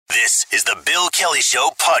This is the Bill Kelly Show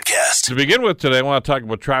podcast. To begin with today, I want to talk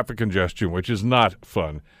about traffic congestion, which is not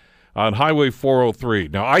fun, on Highway 403.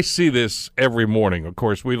 Now, I see this every morning. Of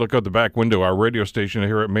course, we look out the back window. Our radio station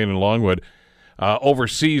here at Main and Longwood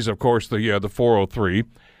oversees, of course, the 403.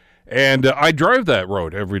 And I drive that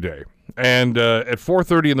road every day. And at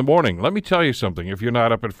 4:30 in the morning, let me tell you something. If you're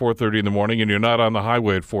not up at 4:30 in the morning and you're not on the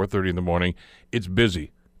highway at 4:30 in the morning, it's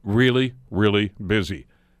busy. Really, really busy.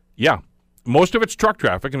 Yeah. Most of it's truck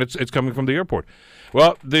traffic, and it's coming from the airport.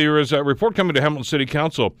 Well, there is a report coming to Hamilton City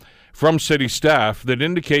Council from city staff that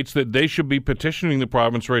indicates that they should be petitioning the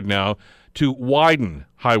province right now to widen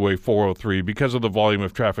Highway 403 because of the volume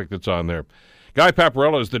of traffic that's on there. Guy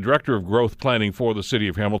Paparella is the Director of Growth Planning for the City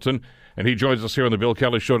of Hamilton, and he joins us here on the Bill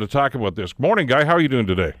Kelly Show to talk about this. Good morning, Guy. How are you doing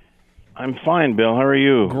today? I'm fine, Bill. How are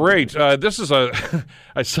you? Great. This is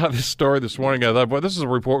I saw this story this morning. I thought, boy, this is a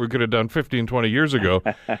report we could have done 15, 20 years ago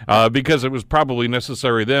because it was probably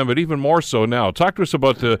necessary then, but even more so now. Talk to us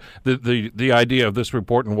about the idea of this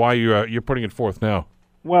report and why you're putting it forth now.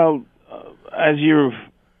 Well, as you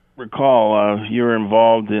recall, you were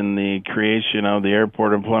involved in the creation of the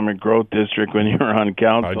Airport Employment Growth District when you were on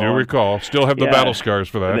council. I do recall. Still have the battle scars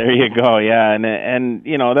for that. There you go. Yeah, and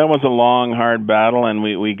you know that was a long, hard battle, and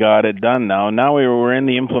we got it done. Now we're in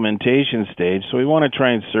the implementation stage, so we want to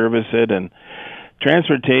try and service it. And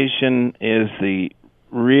transportation is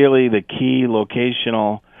really the key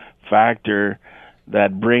locational factor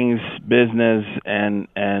that brings business and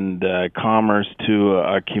commerce to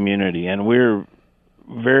a community, and we're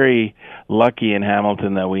very lucky in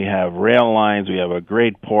Hamilton that we have rail lines, we have a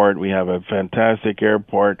great port, we have a fantastic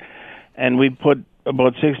airport, and we put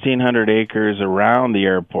about 1,600 acres around the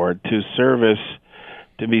airport to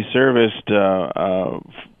be serviced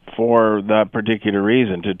for that particular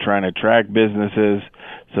reason, to try and attract businesses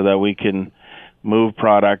so that we can move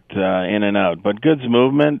product in and out. But goods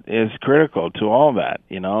movement is critical to all that.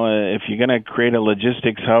 You know, if you're going to create a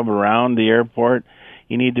logistics hub around the airport,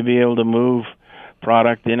 you need to be able to move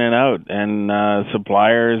product in and out, and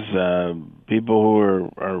suppliers, people who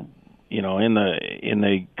are you know in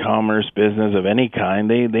the commerce business of any kind,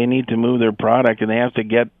 they need to move their product, and they have to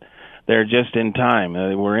get there just in time.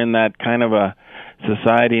 We're in that kind of a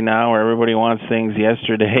society now where everybody wants things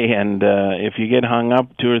yesterday, and if you get hung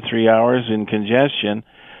up 2 or 3 hours in congestion,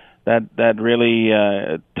 that really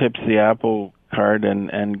tips the apple cart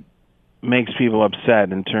and makes people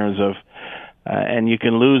upset in terms of and you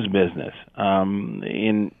can lose business.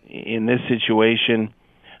 In this situation,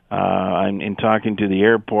 I'm in talking to the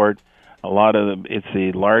airport. It's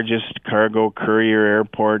the largest cargo courier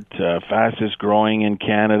airport, fastest growing in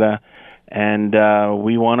Canada, and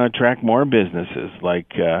we want to attract more businesses,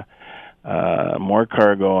 like more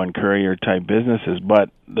cargo and courier type businesses.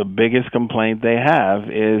 But the biggest complaint they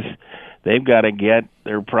have is they've got to get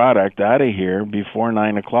their product out of here before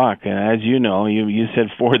 9 o'clock. And as you know, you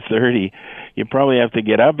said 4:30. You probably have to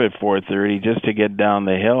get up at 4:30 just to get down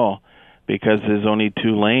the hill because there's only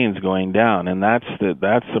 2 lanes going down, and that's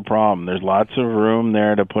the problem. There's lots of room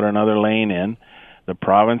there to put another lane in. The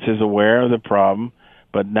province is aware of the problem,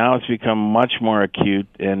 but now it's become much more acute,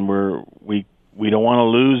 and we don't want to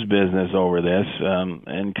lose business over this.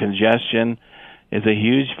 And congestion is a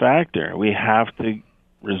huge factor. We have to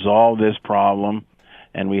resolve this problem,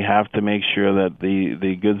 and we have to make sure that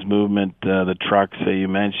the goods movement, the trucks that you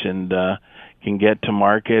mentioned, can get to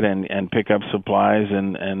market and pick up supplies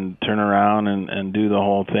and turn around and do the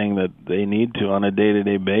whole thing that they need to on a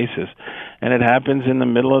day-to-day basis. And it happens in the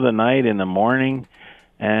middle of the night, in the morning,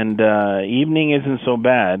 and evening isn't so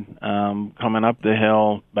bad, coming up the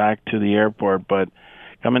hill back to the airport, but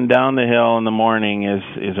coming down the hill in the morning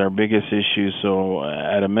is our biggest issue. So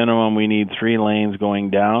at a minimum, we need 3 lanes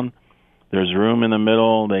going down. There's room in the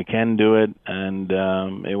middle. They can do it, and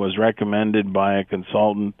it was recommended by a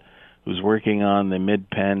consultant who's working on the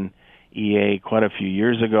Mid-Penn EA quite a few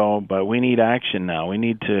years ago. But we need action now. We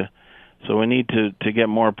need to get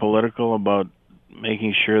more political about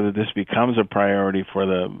making sure that this becomes a priority for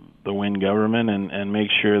the Wynne government, and make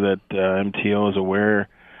sure that MTO is aware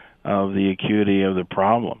of the acuity of the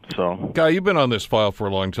problem. So, Guy, you've been on this file for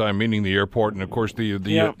a long time, meaning the airport and, of course,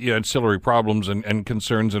 the ancillary problems and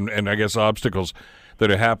concerns and I guess obstacles that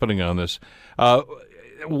are happening on this.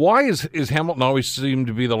 why is Hamilton always seem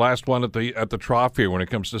to be the last one at the trough here when it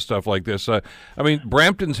comes to stuff like this? I mean,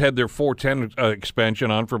 Brampton's had their 410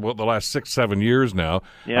 expansion on for about the last 6-7 years now.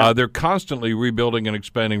 Yeah. They're constantly rebuilding and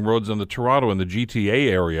expanding roads in the Toronto and the GTA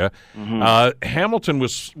area. Mm-hmm. Hamilton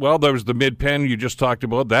there was the Mid-Penn you just talked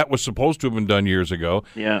about. That was supposed to have been done years ago.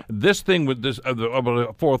 Yeah. This thing with this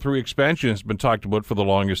the 403 expansion has been talked about for the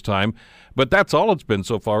longest time, but that's all it's been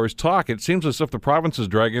so far is talk. It seems as if the province is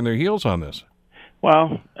dragging their heels on this.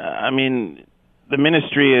 Well, I mean, the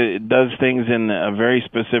ministry does things in a very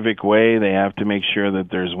specific way. They have to make sure that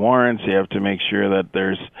there's warrants. They have to make sure that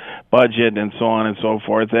there's budget and so on and so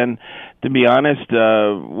forth. And to be honest,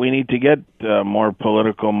 we need to get more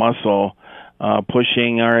political muscle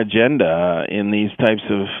pushing our agenda in these types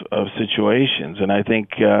of situations. And I think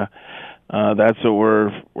that's what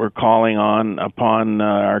we're calling upon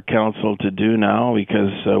our council to do now,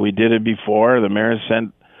 because we did it before. The mayor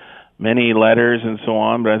sent many letters and so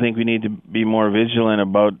on, but I think we need to be more vigilant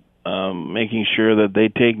about making sure that they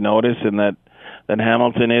take notice and that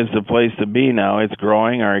Hamilton is the place to be now. It's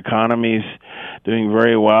growing. Our economy's doing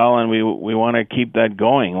very well, and we want to keep that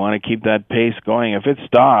going. We want to keep that pace going. If it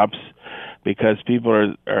stops because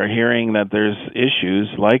people are hearing that there's issues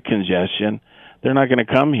like congestion, they're not going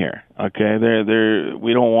to come here. Okay,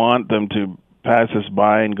 we don't want them to pass us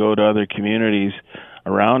by and go to other communities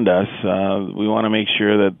around us. We want to make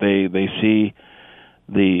sure that they see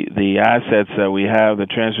the assets that we have, the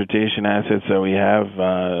transportation assets that we have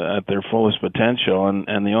at their fullest potential,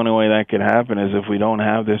 and the only way that could happen is if we don't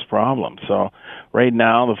have this problem. So right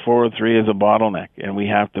now the 403 is a bottleneck, and we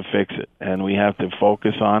have to fix it, and we have to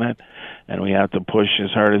focus on it, and we have to push as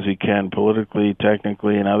hard as we can politically,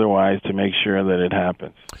 technically, and otherwise to make sure that it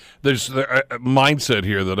happens. There's a mindset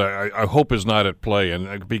here that I hope is not at play,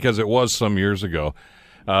 and because it was some years ago.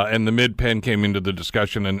 And the Mid-Penn came into the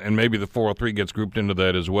discussion, and maybe the 403 gets grouped into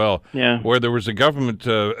that as well. Yeah. Where there was a government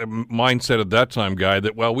mindset at that time, Guy,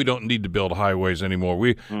 that, well, we don't need to build highways anymore.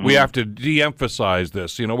 We have to de-emphasize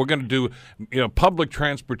this. You know, we're going to do public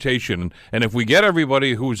transportation, and if we get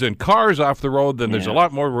everybody who's in cars off the road, then there's a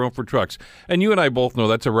lot more room for trucks. And you and I both know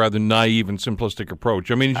that's a rather naive and simplistic approach.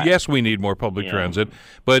 I mean, yes, we need more public transit,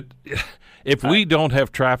 but if we don't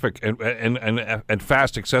have traffic and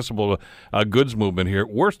fast, accessible goods movement here,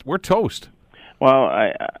 we're toast. Well,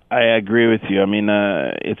 I agree with you. I mean,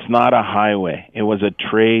 it's not a highway. It was a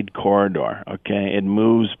trade corridor, okay? It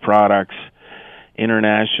moves products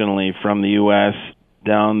internationally from the U.S.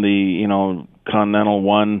 down the, Continental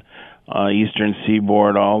One, Eastern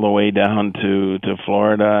Seaboard, all the way down to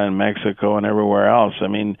Florida and Mexico and everywhere else. I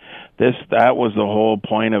mean, that was the whole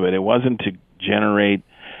point of it. It wasn't to generate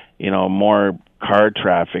more car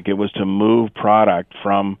traffic. It was to move product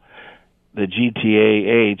from the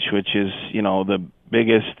GTAH, which is, the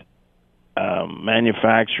biggest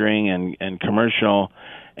manufacturing and commercial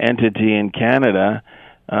entity in Canada,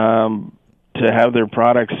 to have their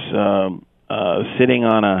products sitting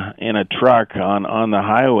in a truck on the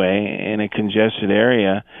highway in a congested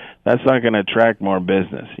area. That's not going to attract more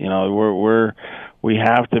business. We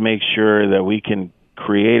have to make sure that we can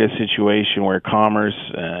create a situation where commerce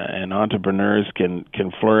and entrepreneurs can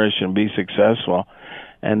flourish and be successful.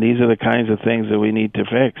 And these are the kinds of things that we need to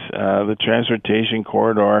fix. The transportation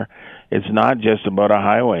corridor, it's not just about a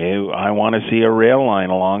highway. I want to see a rail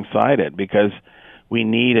line alongside it, because we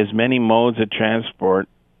need as many modes of transport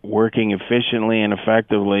working efficiently and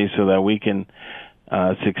effectively so that we can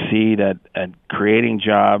succeed at creating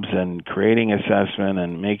jobs and creating assessment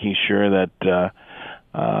and making sure that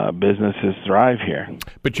businesses thrive here.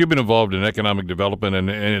 But you've been involved in economic development and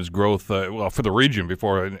its growth, for the region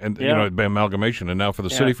before, and by amalgamation, and now for the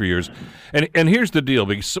city for years. And here's the deal,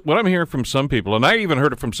 because what I'm hearing from some people, and I even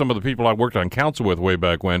heard it from some of the people I worked on council with way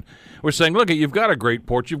back when, were saying, look, you've got a great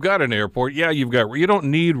port, you've got an airport, you don't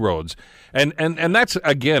need roads. And that's,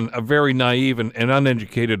 again, a very naive and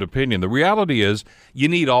uneducated opinion. The reality is you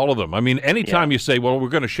need all of them. I mean, anytime you say, well, we're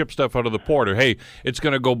going to ship stuff out of the port, or, hey, it's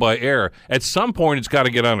going to go by air, at some point it's got to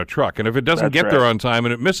get on a truck. And if it doesn't get there on time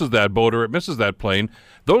and it misses that boat or it misses that plane,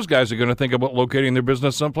 those guys are going to think about locating their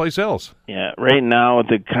business someplace else. Yeah, right now with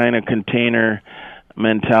the kind of container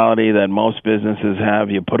mentality that most businesses have,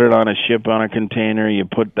 you put it on a ship on a container, you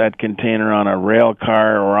put that container on a rail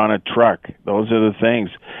car or on a truck. Those are the things.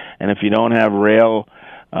 And if you don't have rail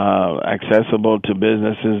accessible to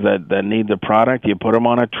businesses that need the product, you put them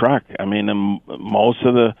on a truck. I mean, most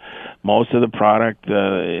of the product,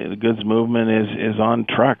 the goods movement is on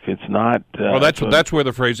truck. It's not. Well, that's where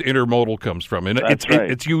the phrase intermodal comes from, and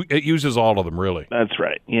it uses all of them, really. That's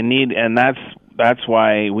right. You need, and that's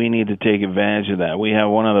why we need to take advantage of that. We have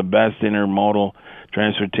one of the best intermodal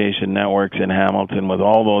transportation networks in Hamilton with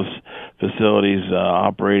all those facilities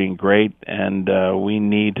operating great, and we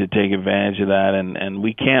need to take advantage of that, and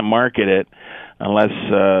we can't market it unless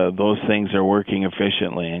those things are working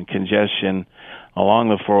efficiently. And congestion along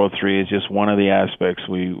the 403 is just one of the aspects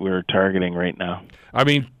we're targeting right now. I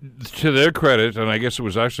mean, to their credit, and I guess it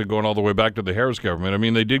was actually going all the way back to the Harris government, I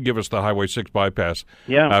mean, they did give us the Highway 6 bypass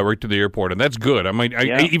right to the airport, and that's good. I mean,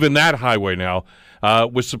 even that highway now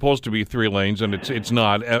was supposed to be 3 lanes, and it's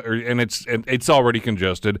not, and it's already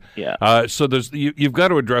congested. Yeah. So you've got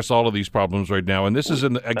to address all of these problems right now, and this is,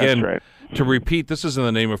 again, right. To repeat, this is in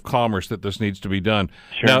the name of commerce that this needs to be done.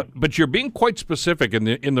 Sure. Now, but you're being quite specific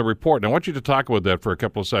in the report, and I want you to talk about that for a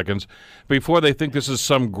couple of seconds before they think this is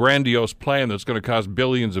some grandiose plan that's going to cost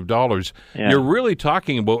billions of dollars. Yeah. You're really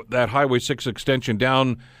talking about that Highway 6 extension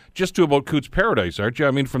down just to about Cootes Paradise, aren't you?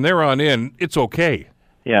 I mean, from there on in, it's okay.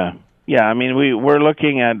 Yeah. Yeah, I mean, we're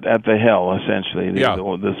looking at the hill, essentially,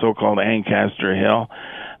 the so-called Ancaster Hill.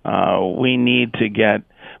 We need to get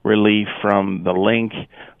relief from the link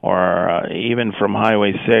or even from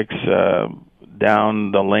Highway 6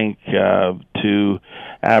 down the link to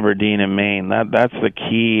Aberdeen and Maine. That's the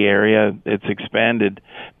key area. It's expanded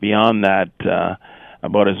beyond that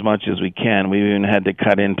about as much as we can. We even had to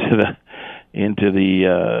cut into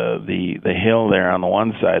the hill there on the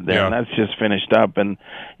one side there, and that's just finished up. And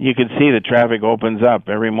you can see the traffic opens up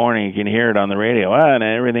every morning. You can hear it on the radio, and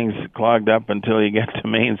everything's clogged up until you get to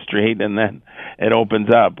Main Street, and then it opens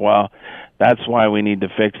up. Well, that's why we need to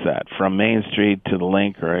fix that from Main Street to the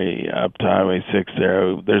link or up to Highway 6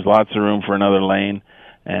 there. There's lots of room for another lane,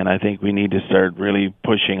 and I think we need to start really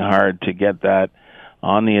pushing hard to get that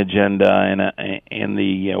on the agenda and in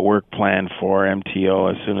the work plan for MTO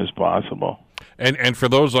as soon as possible. And for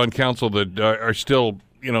those on council that are still,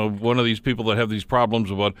 one of these people that have these problems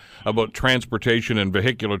about transportation and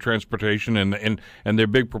vehicular transportation and they're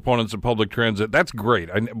big proponents of public transit, that's great.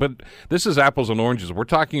 But this is apples and oranges. We're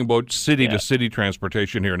talking about city-to-city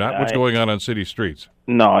transportation here, not what's going on city streets.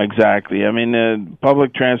 No, exactly. I mean,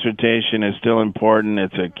 public transportation is still important.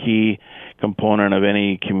 It's a key component of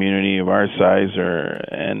any community of our size,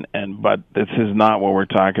 but this is not what we're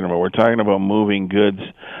talking about. We're talking about moving goods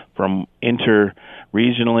from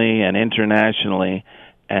inter-regionally and internationally,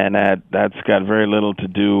 and that's got very little to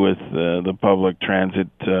do with the public transit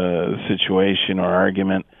situation or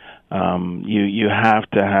argument. You have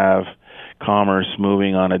to have commerce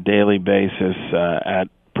moving on a daily basis at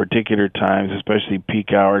particular times, especially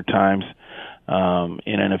peak hour times,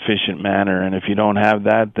 in an efficient manner. And if you don't have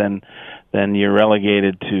that, then you're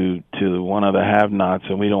relegated to one of the have-nots,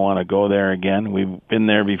 and we don't want to go there again. We've been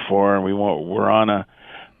there before, and we're on a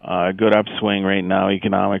good upswing right now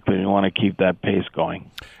economically. We want to keep that pace going.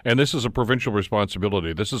 And this is a provincial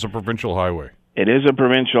responsibility. This is a provincial highway. It is a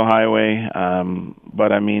provincial highway,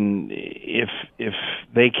 but I mean, if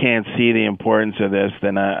they can't see the importance of this,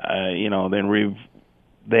 then they're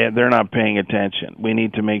not paying attention. We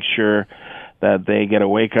need to make sure that they get a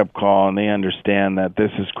wake-up call and they understand that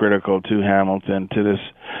this is critical to Hamilton, to this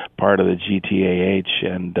part of the GTAH,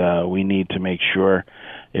 and we need to make sure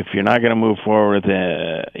if you're not going to move forward with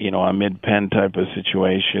a mid-pen type of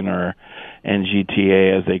situation or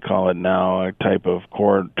NGTA, as they call it now, a type of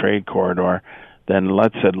trade corridor, then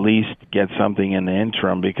let's at least get something in the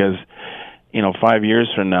interim, because 5 years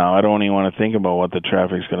from now, I don't even want to think about what the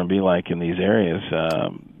traffic's going to be like in these areas,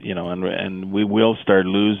 and we will start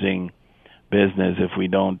losing business if we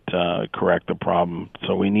don't correct the problem.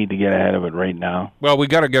 So we need to get ahead of it right now. Well, we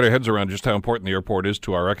got to get our heads around just how important the airport is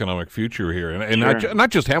to our economic future here, and sure. not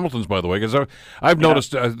just Hamilton's, by the way, because I've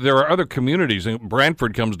noticed there are other communities, and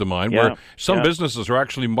Brantford comes to mind, where some businesses are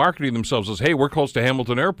actually marketing themselves as, hey, we're close to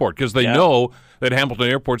Hamilton Airport, because they know that Hamilton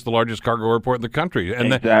Airport's the largest cargo airport in the country.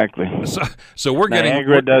 And exactly. So we're getting...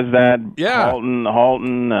 Niagara does that. Yeah.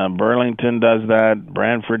 Halton, Burlington does that.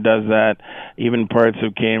 Brantford does that. Even parts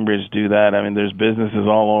of Cambridge do that. I mean, there's businesses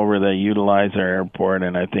all over that utilize our airport,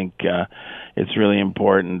 and I think it's really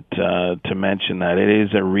important to mention that. It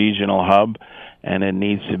is a regional hub, and it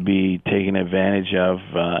needs to be taken advantage of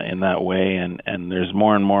in that way, and there's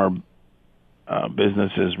more and more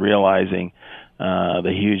businesses realizing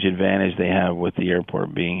the huge advantage they have with the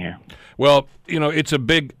airport being here. Well, it's a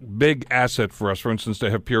big asset for us, for instance,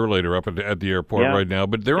 to have Purolator up at the airport right now,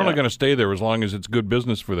 but they're only going to stay there as long as it's good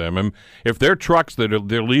business for them. And if their trucks they're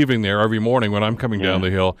leaving there every morning when I'm coming down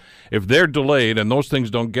the hill, if they're delayed and those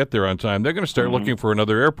things don't get there on time, they're going to start looking for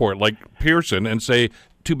another airport like Pearson and say,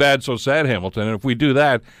 too bad, so sad, Hamilton. And if we do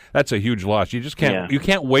that, that's a huge loss. You just can't you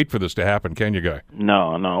can't wait for this to happen, can you, Guy?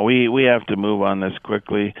 No. We have to move on this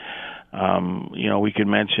quickly. We could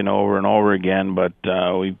mention over and over again, but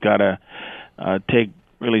we've got to take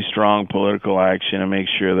really strong political action and make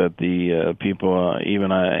sure that the people,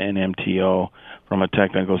 even in MTO, from a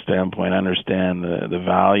technical standpoint, understand the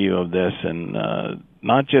value of this, and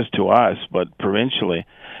not just to us, but provincially,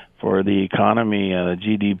 for the economy, the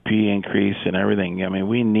GDP increase and everything. I mean,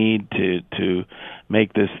 we need to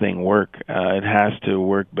make this thing work. It has to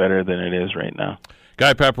work better than it is right now.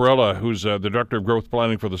 Guy Paparella, who's the Director of Growth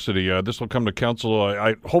Planning for the city. This will come to council,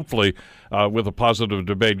 hopefully, with a positive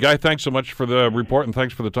debate. Guy, thanks so much for the report, and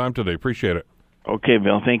thanks for the time today. Appreciate it. Okay,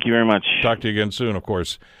 Bill. Thank you very much. Talk to you again soon, of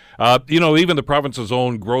course. Even the province's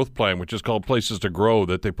own growth plan, which is called Places to Grow,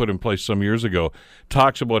 that they put in place some years ago,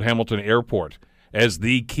 talks about Hamilton Airport as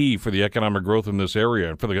the key for the economic growth in this area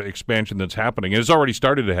and for the expansion that's happening. And it's already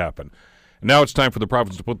started to happen. Now it's time for the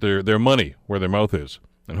province to put their money where their mouth is.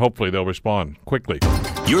 And hopefully they'll respond quickly.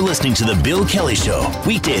 You're listening to The Bill Kelly Show,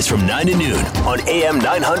 weekdays from 9 to noon on AM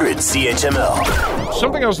 900 CHML.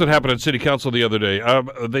 Something else that happened at City Council the other day,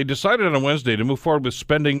 they decided on Wednesday to move forward with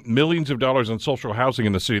spending millions of dollars on social housing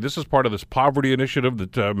in the city. This is part of this poverty initiative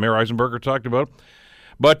that Mayor Eisenberger talked about.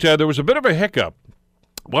 But there was a bit of a hiccup,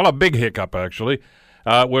 well, a big hiccup actually,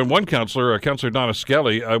 when one councillor, Councillor Donna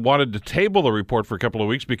Skelly, wanted to table the report for a couple of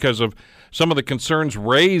weeks because of some of the concerns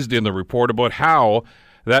raised in the report about how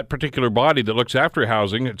that particular body that looks after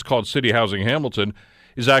housing, it's called City Housing Hamilton,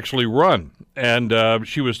 is actually run. And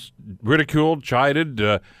she was ridiculed, chided,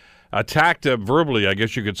 attacked verbally, I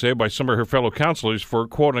guess you could say, by some of her fellow councillors for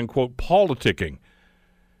quote-unquote politicking.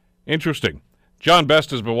 Interesting. John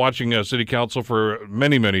Best has been watching City Council for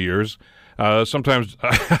many, many years. Sometimes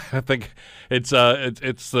I think it's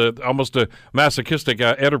almost a masochistic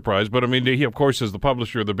enterprise. But, I mean, he, of course, is the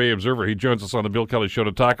publisher of the Bay Observer. He joins us on the Bill Kelly Show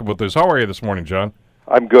to talk about this. How are you this morning, John?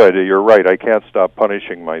 I'm good. You're right. I can't stop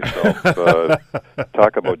punishing myself.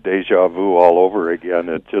 Talk about deja vu all over again.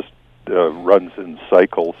 It just runs in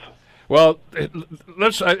cycles. Well,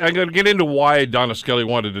 I'm going to get into why Donna Skelly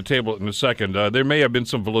wanted to table it in a second. There may have been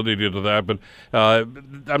some validity to that, but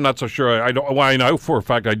I'm not so sure. I know for a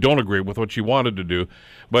fact I don't agree with what she wanted to do,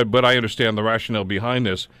 but I understand the rationale behind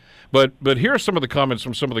this. But here are some of the comments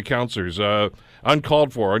from some of the councillors.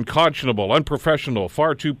 Uncalled for, unconscionable, unprofessional,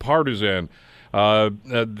 far too partisan,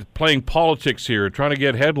 playing politics here, trying to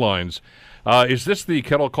get headlines. Is this the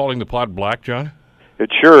kettle calling the pot black, John? It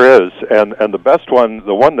sure is, and the best one,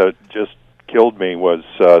 the one that just killed me, was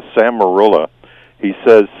Sam Marula. He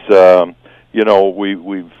says, we're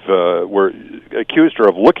accused her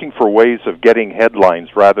of looking for ways of getting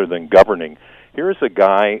headlines rather than governing. Here's a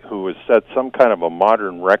guy who has set some kind of a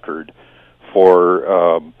modern record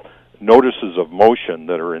for notices of motion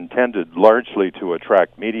that are intended largely to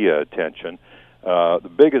attract media attention. The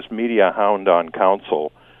biggest media hound on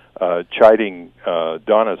council, chiding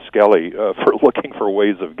Donna Skelly for looking for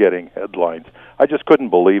ways of getting headlines. I just couldn't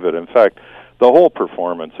believe it. In fact, the whole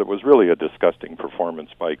performance, it was really a disgusting performance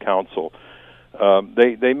by council.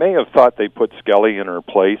 They may have thought they put Skelly in her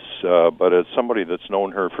place, but as somebody that's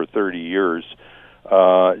known her for 30 years,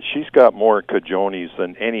 she's got more cajones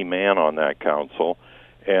than any man on that council,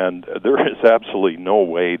 and there is absolutely no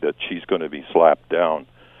way that she's going to be slapped down.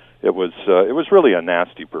 It was really a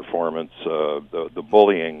nasty performance. The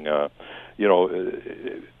bullying,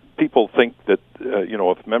 people think that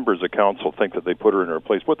if members of council think that they put her in her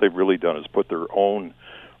place, what they've really done is put their own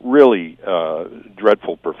really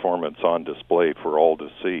dreadful performance on display for all to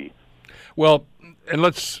see. Well, and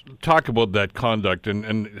let's talk about that conduct,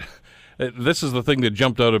 and this is the thing that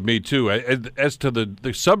jumped out at me too. As to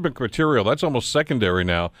the subject material, that's almost secondary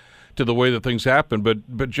now to the way that things happen.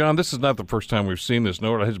 But John, this is not the first time we've seen this,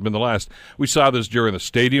 nor it has been the last. We saw this during the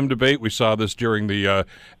stadium debate. We saw this during the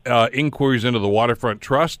inquiries into the Waterfront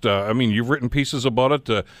Trust. I mean, you've written pieces about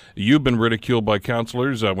it. You've been ridiculed by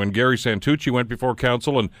councillors. When Gary Santucci went before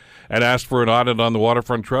council and asked for an audit on the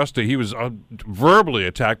Waterfront Trust, he was verbally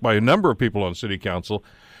attacked by a number of people on City Council.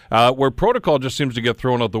 Where protocol just seems to get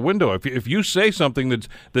thrown out the window. If you say something that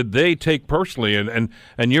they take personally, and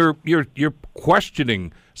you're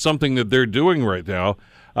questioning something that they're doing right now,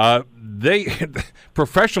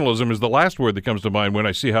 professionalism is the last word that comes to mind when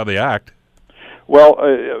I see how they act. Well,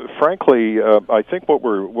 frankly, I think what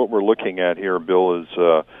we're looking at here, Bill, is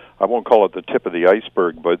I won't call it the tip of the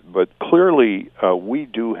iceberg, but clearly we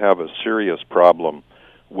do have a serious problem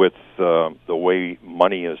with the way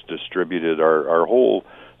money is distributed. Our whole,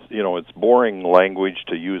 it's boring language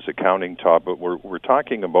to use accounting talk, but we're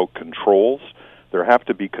talking about controls. There have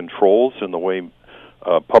to be controls in the way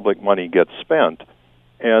public money gets spent.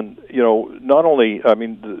 And, not only, I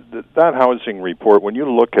mean, that housing report, when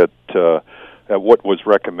you look at what was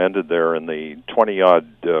recommended there and the 20-odd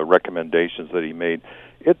recommendations that he made,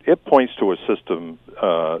 it points to a system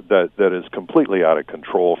that is completely out of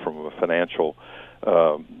control from a financial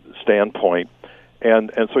standpoint.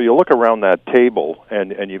 And so you look around that table,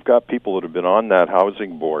 and you've got people that have been on that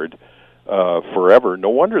housing board forever. No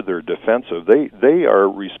wonder they're defensive. They are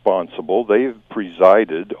responsible. They've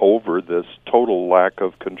presided over this total lack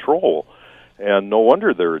of control, and no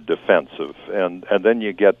wonder they're defensive. And then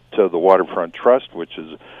you get to the Waterfront Trust, which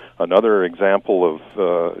is another example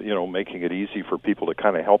of making it easy for people to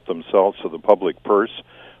kind of help themselves to the public purse.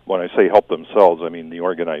 When I say help themselves, I mean the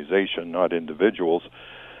organization, not individuals.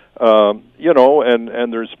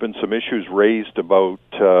 And there's been some issues raised about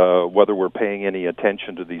whether we're paying any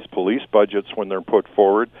attention to these police budgets when they're put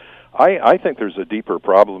forward. I think there's a deeper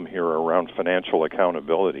problem here around financial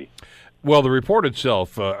accountability. Well, the report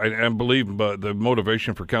itself, I believe the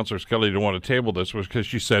motivation for Councillor Skelly to want to table this was because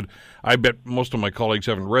she said, I bet most of my colleagues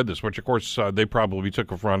haven't read this, which, of course, they probably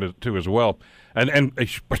took affront to as well.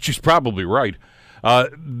 But she's probably right.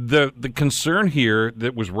 The concern here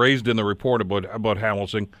that was raised in the report about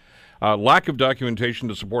Hamilton, lack of documentation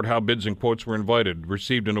to support how bids and quotes were invited,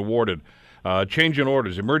 received, and awarded. Change in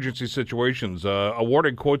orders, emergency situations.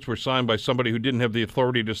 Awarded quotes were signed by somebody who didn't have the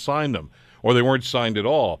authority to sign them, or they weren't signed at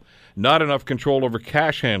all. Not enough control over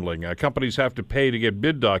cash handling. Companies have to pay to get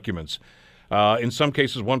bid documents. In some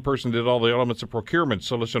cases, one person did all the elements of procurement,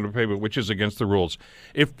 solicitor payment, which is against the rules.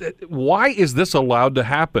 Why is this allowed to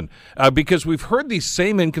happen? Because we've heard these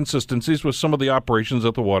same inconsistencies with some of the operations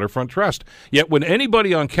at the Waterfront Trust. Yet when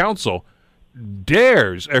anybody on council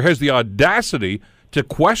dares or has the audacity to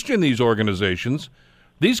question these organizations,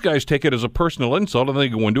 these guys take it as a personal insult and they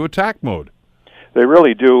go into attack mode. They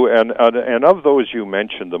really do, and of those you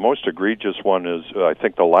mentioned, the most egregious one is, I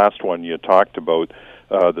think, the last one you talked about,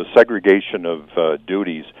 the segregation of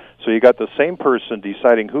duties. So you got the same person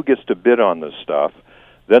deciding who gets to bid on this stuff,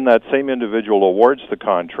 then that same individual awards the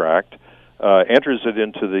contract, enters it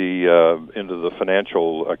into the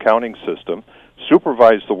financial accounting system,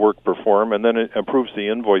 supervise the work performed, and then it approves the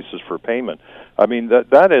invoices for payment. I mean,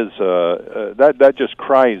 that just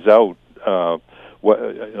cries out.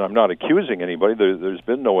 I'm not accusing anybody. There's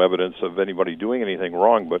been no evidence of anybody doing anything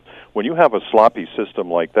wrong. But when you have a sloppy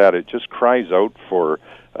system like that, it just cries out for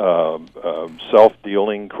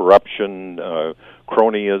self-dealing, corruption,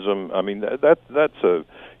 cronyism. I mean, that's a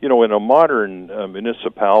in a modern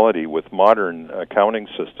municipality with modern accounting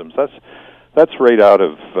systems. That's right out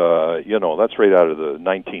of the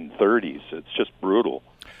 1930s. It's just brutal.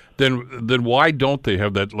 Then why don't they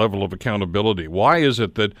have that level of accountability? Why is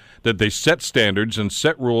it that they set standards and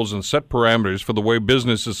set rules and set parameters for the way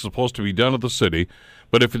business is supposed to be done at the city?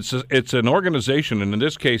 But if it's an organization, and in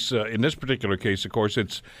this case, in this particular case, of course,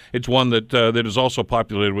 it's one that is also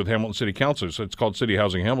populated with Hamilton City Councilors. So it's called City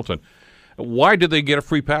Housing Hamilton. Why did they get a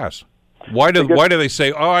free pass? Why do they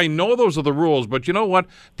say, oh, I know those are the rules, but you know what?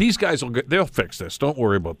 These guys they'll fix this. Don't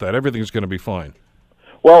worry about that. Everything's going to be fine.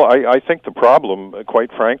 Well, I think the problem,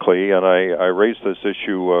 quite frankly, and I raised this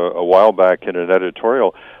issue a while back in an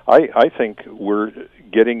editorial, I think we're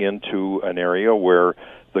getting into an area where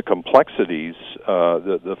the complexities,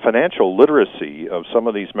 the financial literacy of some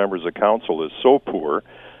of these members of council is so poor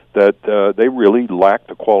that they really lack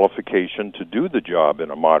the qualification to do the job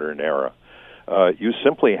in a modern era. You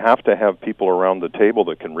simply have to have people around the table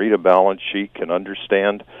that can read a balance sheet, can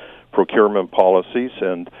understand procurement policies,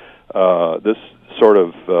 and this sort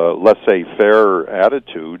of laissez-faire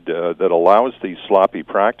attitude that allows these sloppy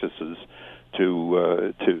practices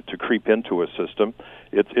to creep into a system.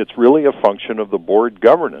 It's really a function of the board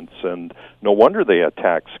governance, and no wonder they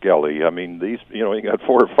attack Skelly. I mean, you got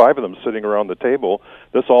 4 or 5 of them sitting around the table.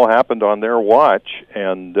 This all happened on their watch,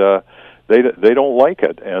 and they don't like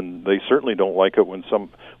it, and they certainly don't like it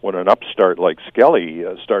when an upstart like Skelly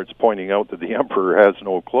starts pointing out that the emperor has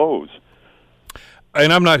no clothes.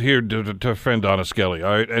 And I'm not here to defend Donna Skelly.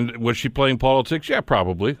 All right? And was she playing politics? Yeah,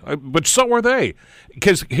 probably. But so were they.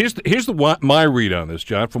 Because here's my read on this,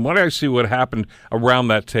 John. From what I see, what happened around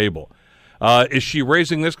that table. Is she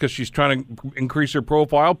raising this because she's trying to increase her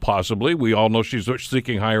profile? Possibly. We all know she's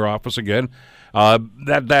seeking higher office again.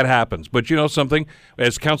 That happens. But you know something?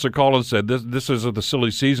 As Councillor Collins said, this is the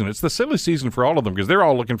silly season. It's the silly season for all of them because they're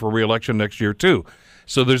all looking for re-election next year too.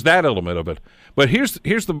 So there's that element of it. But here's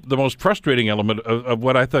the most frustrating element of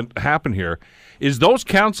what I thought happened here is those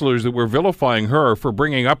councillors that were vilifying her for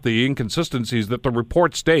bringing up the inconsistencies that the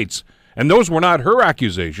report states, and those were not her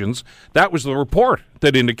accusations. That was the report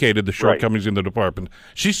that indicated the shortcomings in the department.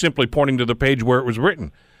 She's simply pointing to the page where it was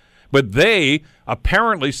written. But they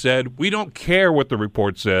apparently said, we don't care what the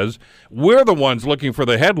report says. We're the ones looking for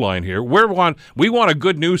the headline here. We want a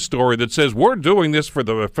good news story that says we're doing this for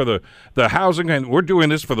the housing, and we're doing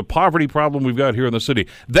this for the poverty problem we've got here in the city.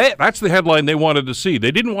 That's the headline they wanted to see.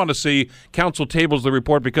 They didn't want to see council tables the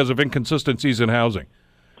report because of inconsistencies in housing.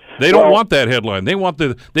 They don't want that headline. They want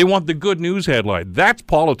the good news headline. That's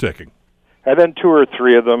politicking. And then 2 or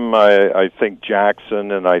 3 of them, I think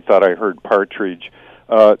Jackson, and I thought I heard Partridge,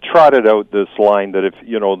 trotted out this line that if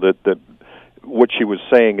that what she was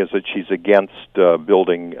saying is that she's against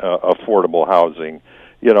building affordable housing.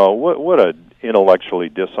 What a intellectually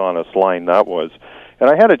dishonest line that was. And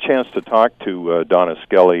I had a chance to talk to Donna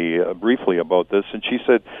Skelly briefly about this, and she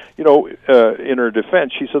said, in her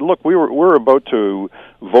defense, she said, "Look, we're about to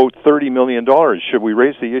vote $30 million. Should we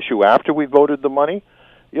raise the issue after we voted the money?"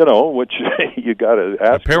 Which you got to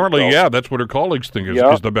ask. Apparently, yourself. Yeah, that's what her colleagues think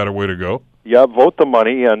is the better way to go. Yeah, vote the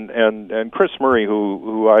money, and Chris Murray,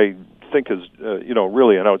 who I think is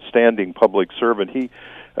really an outstanding public servant. He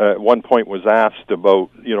at one point was asked about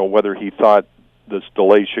whether he thought this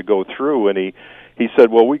delay should go through, and he said,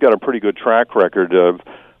 "Well, we got a pretty good track record of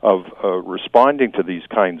responding to these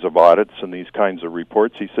kinds of audits and these kinds of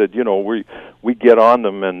reports." He said, we get on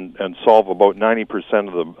them and solve about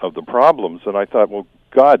 90% of the problems. And I thought, well,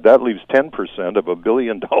 God, that leaves 10% of $1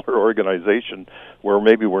 billion organization where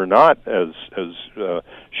maybe we're not as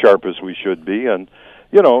sharp as we should be. And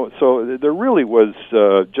so there really was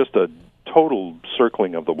just a total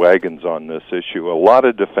circling of the wagons on this issue. A lot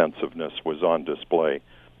of defensive-ness was on display.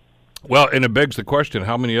 Well, and it begs the question: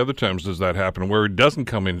 how many other times does that happen where it doesn't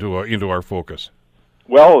come into our focus?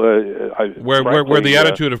 Well, where the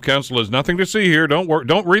attitude of council is nothing to see here.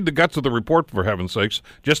 Don't read the guts of the report, for heaven's sakes.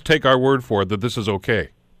 Just take our word for it that this is okay.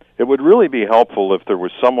 It would really be helpful if there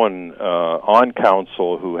was someone on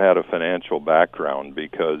council who had a financial background,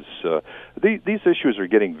 because these issues are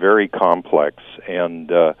getting very complex,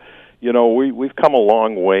 and we've come a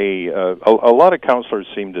long way. A lot of councillors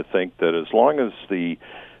seem to think that as long as the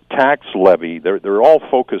tax levy, they're all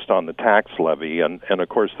focused on the tax levy, and of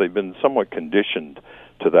course they've been somewhat conditioned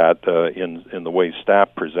to that in the way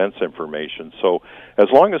staff presents information. So as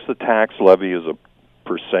long as the tax levy is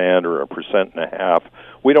 1% or 1.5%,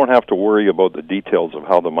 we don't have to worry about the details of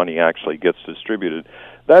how the money actually gets distributed.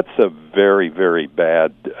 That's a very, very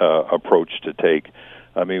bad approach to take.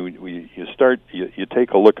 I mean, you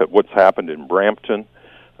take a look at what's happened in Brampton,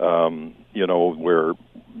 where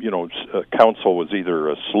council was either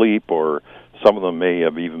asleep or some of them may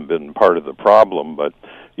have even been part of the problem, but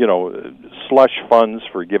slush funds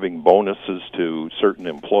for giving bonuses to certain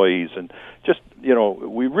employees, and just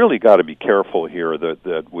we really got to be careful here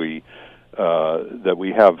that we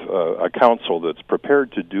have a council that's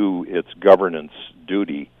prepared to do its governance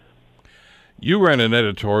duty. You ran an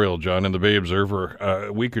editorial, John, in the Bay Observer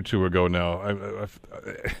a week or two ago now,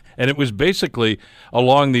 and it was basically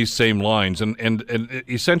along these same lines, and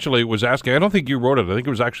essentially it was asking, I don't think you wrote it, I think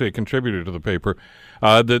it was actually a contributor to the paper,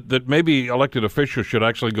 that maybe elected officials should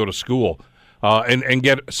actually go to school and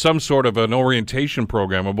get some sort of an orientation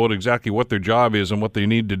program about exactly what their job is and what they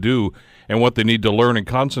need to do and what they need to learn and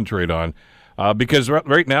concentrate on. Because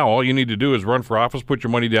right now, all you need to do is run for office, put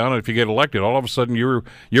your money down, and if you get elected, all of a sudden you're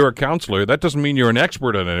a counselor. That doesn't mean you're an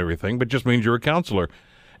expert on everything, but just means you're a counselor.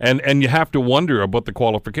 And you have to wonder about the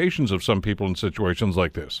qualifications of some people in situations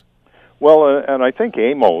like this. Well, and I think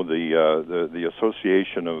AMO, the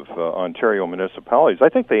Association of Ontario Municipalities, I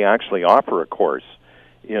think they actually offer a course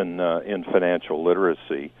in financial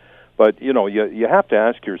literacy. But you have to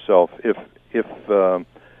ask yourself if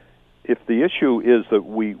the issue is that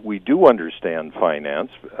we do understand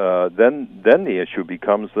finance, then the issue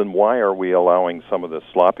becomes, then why are we allowing some of the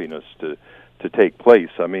sloppiness to take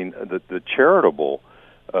place? I mean, the charitable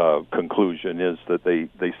conclusion is that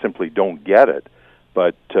they simply don't get it.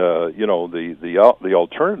 But the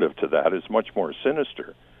alternative to that is much more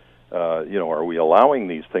sinister. Are we allowing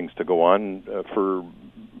these things to go on for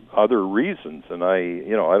other reasons? And I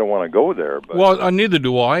don't want to go there. But well, neither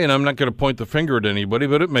do I, and I'm not going to point the finger at anybody,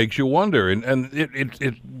 but it makes you wonder. And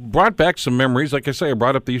it brought back some memories. Like I say, I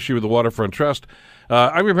brought up the issue of the Waterfront Trust.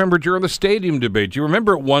 I remember during the stadium debate, you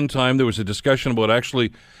remember at one time there was a discussion about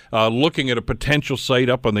actually looking at a potential site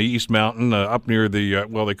up on the East Mountain, up near the,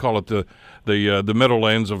 they call it the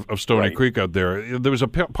Meadowlands of Stony Right. Creek out there. There was a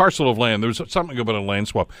parcel of land. There was something about a land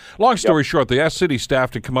swap. Long story short, they asked city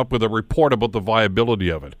staff to come up with a report about the viability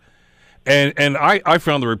of it. And I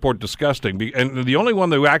found the report disgusting. And the only one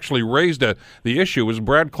who actually raised the issue was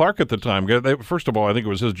Brad Clark at the time. First of all, I think it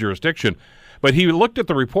was his jurisdiction. But he looked at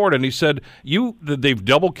the report and he said, they've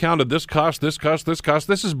double counted this cost, this cost, this cost.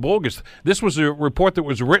 This is bogus. This was a report that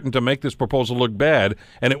was written to make this proposal look bad,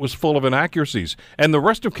 and it was full of inaccuracies. And the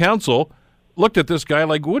rest of council looked at this guy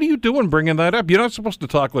like, what are you doing bringing that up? You're not supposed to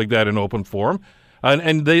talk like that in open forum.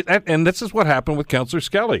 And this is what happened with Councillor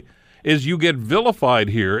Skelly, is you get vilified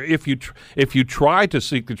here if you try to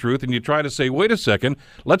seek the truth and you try to say, wait a second,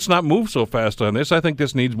 let's not move so fast on this. I think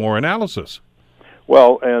this needs more analysis.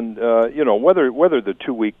 Well, and whether the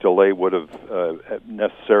 2-week delay would have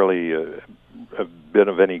necessarily have been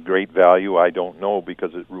of any great value, I don't know,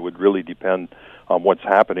 because it would really depend on what's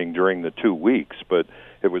happening during the 2 weeks. But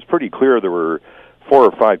it was pretty clear there were 4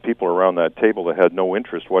 or 5 people around that table that had no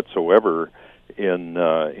interest whatsoever in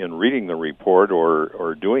reading the report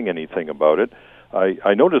or doing anything about it.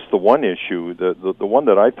 I noticed the one issue, the one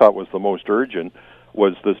that I thought was the most urgent,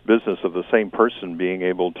 was this business of the same person being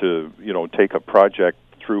able to, take a project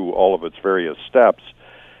through all of its various steps.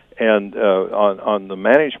 And on the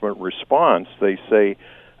management response, they say,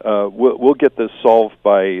 we'll get this solved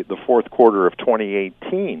by the fourth quarter of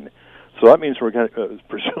 2018. So that means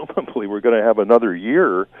presumably we're going to have another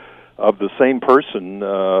year of the same person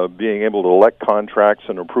being able to elect contracts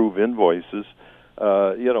and approve invoices.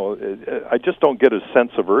 I just don't get a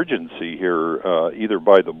sense of urgency here, either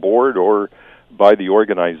by the board or by the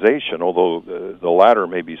organization, although the latter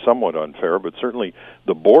may be somewhat unfair, but certainly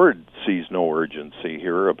the board sees no urgency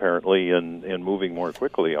here, apparently, in moving more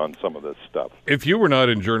quickly on some of this stuff. If you were not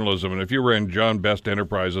in journalism and if you were in John Best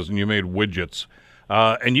Enterprises and you made widgets,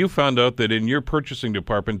 and you found out that in your purchasing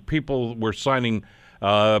department people were signing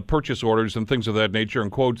purchase orders and things of that nature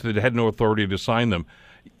and quotes that had no authority to sign them,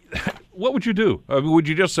 what would you do? Would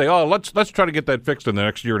you just say, "Oh, let's try to get that fixed in the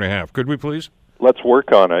next year and a half"? Could we please? Let's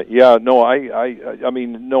work on it. Yeah, no, I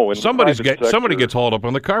mean, no. Somebody gets hauled up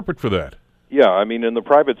on the carpet for that. Yeah, I mean, in the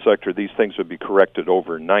private sector, these things would be corrected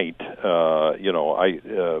overnight. But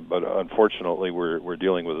unfortunately, we're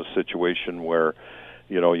dealing with a situation where,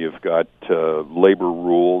 you've got labor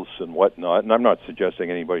rules and whatnot. And I'm not suggesting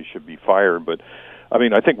anybody should be fired, but I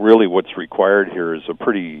mean, I think really what's required here is a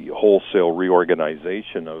pretty wholesale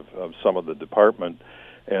reorganization of some of the department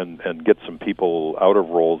and get some people out of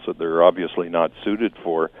roles that they're obviously not suited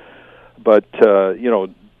for. But,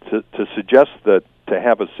 to suggest that to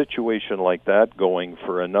have a situation like that going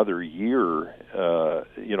for another year,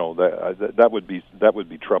 that would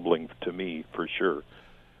be troubling to me for sure.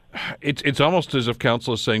 It's almost as if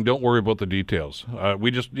council is saying, don't worry about the details.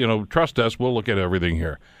 We just, trust us, we'll look at everything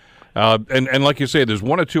here. And like you say, there's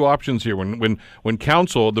one or two options here. When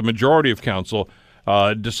council, the majority of council,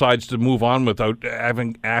 decides to move on without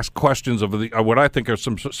having asked questions of what I think are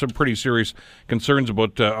some pretty serious concerns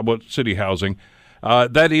about city housing,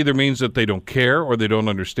 that either means that they don't care or they don't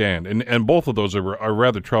understand, and both of those are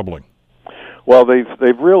rather troubling. Well,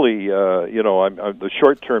 they've really, the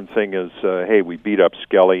short-term thing is, hey, we beat up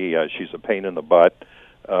Skelly. She's a pain in the butt.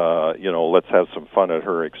 Let's have some fun at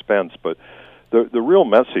her expense. But the real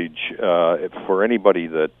message for anybody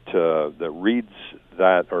that reads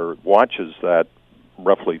that or watches that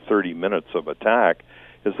roughly 30 minutes of attack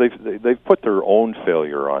is they've put their own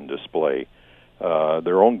failure on display,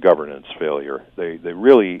 their own governance failure. They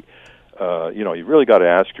really. You really got to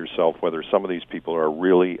ask yourself whether some of these people are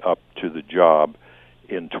really up to the job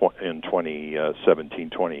in 2017,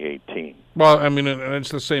 2018. Well, I mean, and it's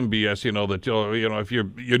the same BS, that if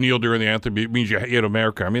you kneel during the anthem, it means you hate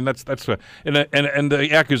America. I mean, that's and the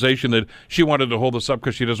accusation that she wanted to hold this up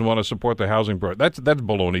because she doesn't want to support the housing project. That's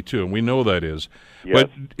baloney too, and we know that is. Yes.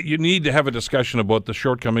 But you need to have a discussion about the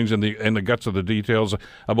shortcomings and the guts of the details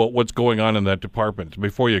about what's going on in that department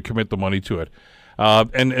before you commit the money to it.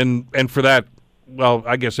 And for that, well,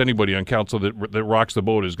 I guess anybody on council that rocks the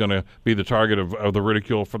boat is going to be the target of the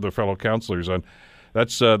ridicule from their fellow councillors. And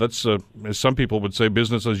that's as some people would say,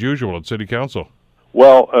 business as usual at city council.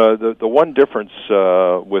 Well, the one difference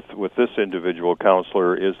with this individual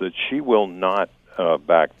councillor is that she will not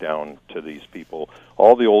back down to these people.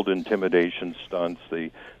 All the old intimidation stunts,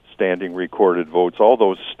 the standing recorded votes, all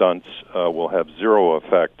those stunts will have zero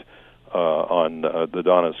effect on the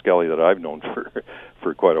Donna Skelly that I've known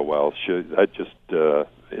for quite a while. That just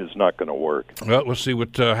is not going to work. Well, we'll see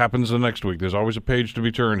what happens the next week. There's always a page to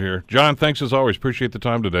be turned here. John, thanks as always. Appreciate the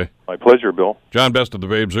time today. My pleasure, Bill. John Best of the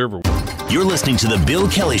Bay Observer. You're listening to The Bill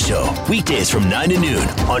Kelly Show, weekdays from 9 to noon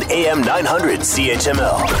on AM 900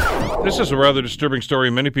 CHML. This is a rather disturbing story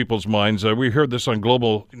in many people's minds. We heard this on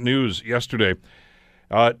Global News yesterday.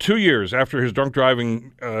 2 years after his drunk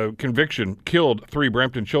driving conviction killed 3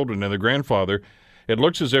 Brampton children and their grandfather, it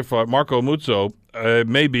looks as if Marco Muzzo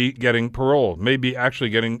may be getting parole, may be actually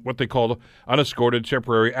getting what they call unescorted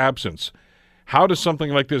temporary absence. How does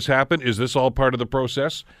something like this happen? Is this all part of the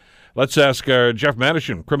process? Let's ask Jeff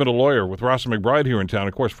Manishin, criminal lawyer with Ross and McBride here in town,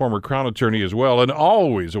 of course, former Crown attorney as well, and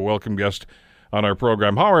always a welcome guest on our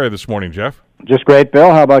program. How are you this morning, Jeff? Just great,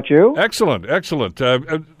 Bill. How about you? Excellent, excellent.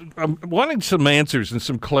 I'm wanting some answers and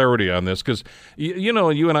some clarity on this because, you know,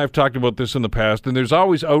 you and I have talked about this in the past, and there's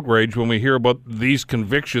always outrage when we hear about these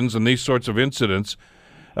convictions and these sorts of incidents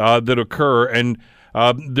that occur. And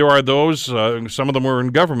there are those, some of them were in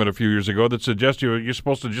government a few years ago, that suggest you're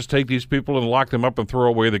supposed to just take these people and lock them up and throw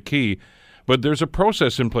away the key. But there's a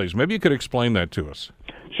process in place. Maybe you could explain that to us.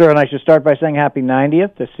 Sure, and I should start by saying happy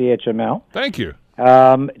 90th to CHML. Thank you.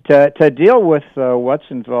 To deal with what's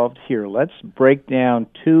involved here, let's break down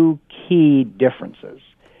two key differences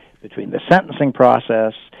between the sentencing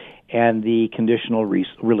process and the conditional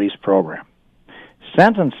release program.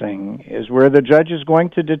 Sentencing is where the judge is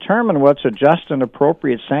going to determine what's a just and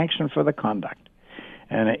appropriate sanction for the conduct.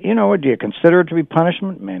 And, do you consider it to be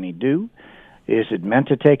punishment? Many do. Is it meant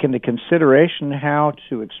to take into consideration how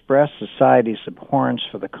to express society's abhorrence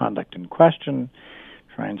for the conduct in question?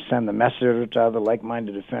 Try and send the message to other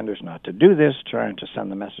like-minded offenders not to do this, trying to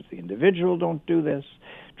send the message to the individual, don't do this,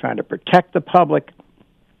 trying to protect the public,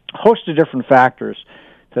 a host of different factors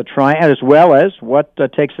to try, as well as what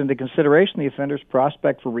takes into consideration the offender's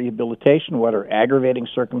prospect for rehabilitation, what are aggravating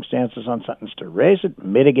circumstances on sentence to raise it,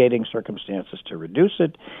 mitigating circumstances to reduce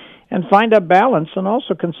it, and find a balance and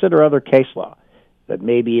also consider other case law that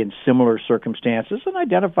may be in similar circumstances and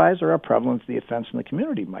identifies there are prevalence of the offense in the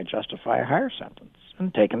community might justify a higher sentence,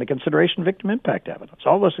 and take into consideration victim impact evidence.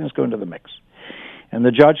 All those things go into the mix. And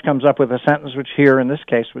the judge comes up with a sentence which here in this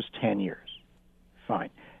case was 10 years.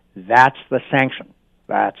 Fine. That's the sanction.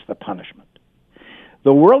 That's the punishment.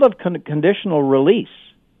 The world of conditional release,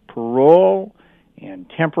 parole, and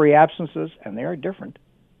temporary absences, and they are different,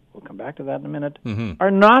 we'll come back to that in a minute,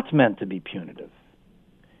 are not meant to be punitive.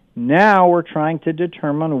 Now we're trying to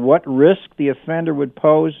determine what risk the offender would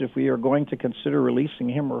pose if we are going to consider releasing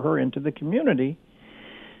him or her into the community,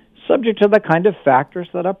 subject to the kind of factors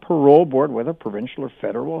that a parole board, whether provincial or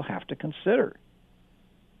federal, will have to consider.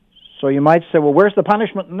 So you might say, well, where's the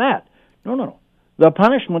punishment in that? No. The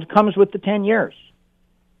punishment comes with the 10 years.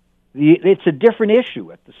 It's a different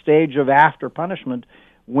issue at the stage of after punishment.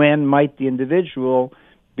 When might the individual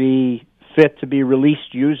be fit to be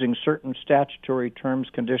released using certain statutory terms,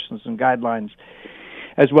 conditions, and guidelines,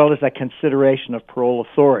 as well as that consideration of parole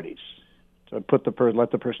authorities to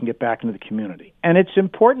let the person get back into the community. And it's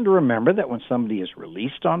important to remember that when somebody is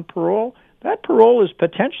released on parole, that parole is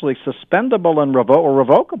potentially suspendable and or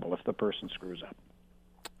revocable if the person screws up.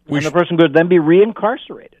 And the person could then be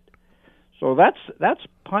reincarcerated. So that's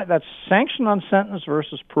sanction on sentence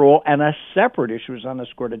versus parole, and a separate issue is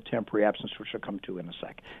unescorted temporary absence, which we'll come to in a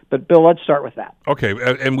sec. But, Bill, let's start with that. Okay,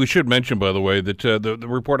 and we should mention, by the way, that the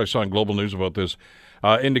report I saw in Global News about this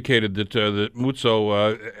indicated that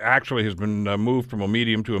Mutso actually has been moved from a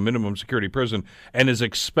medium to a minimum security prison and is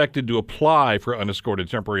expected to apply for unescorted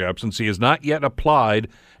temporary absence. He has not yet applied,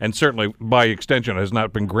 and certainly by extension has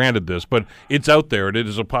not been granted this, but it's out there and it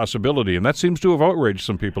is a possibility, and that seems to have outraged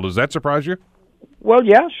some people. Does that surprise you? Well,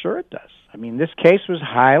 yeah, sure it does. I mean, this case was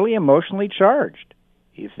highly emotionally charged.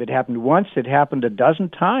 If it happened once, it happened a dozen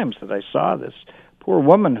times that I saw this poor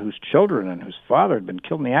woman whose children and whose father had been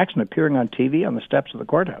killed in the accident appearing on TV on the steps of the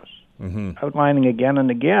courthouse, outlining again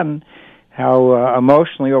and again how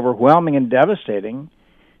emotionally overwhelming and devastating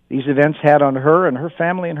these events had on her and her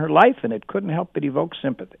family and her life, and it couldn't help but evoke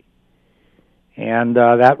sympathy. And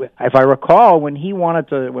that, if I recall, when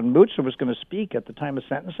Mutso was going to speak at the time of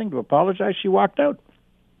sentencing to apologize, she walked out.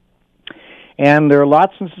 And there are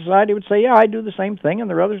lots in society who would say, yeah, I do the same thing, and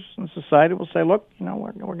there are others in society who will say, look,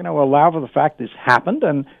 we're going to allow for the fact this happened,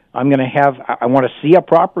 and I want to see a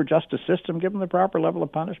proper justice system, give them the proper level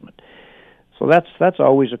of punishment. So that's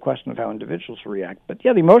always a question of how individuals react. But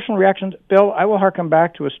yeah, the emotional reactions, Bill, I will harken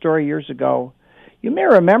back to a story years ago. You may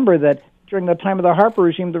remember that during the time of the Harper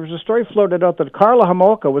regime, there was a story floated out that Karla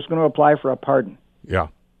Homolka was going to apply for a pardon. Yeah.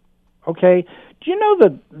 Okay. Do you know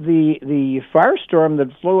that the firestorm that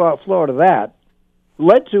flew out of that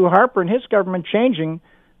led to Harper and his government changing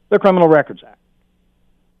the Criminal Records Act?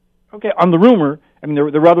 Okay, on the rumor, I mean, there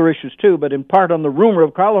were other issues too, but in part on the rumor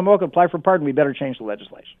of Karla Homolka apply for pardon, we better change the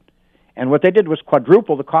legislation. And what they did was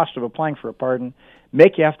quadruple the cost of applying for a pardon,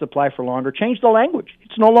 make you have to apply for longer, change the language.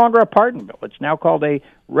 It's no longer a pardon bill. It's now called a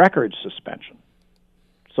records suspension.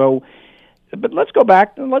 So, but let's go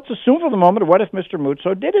back and let's assume for the moment, what if Mr.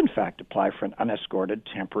 Mutso did in fact apply for an unescorted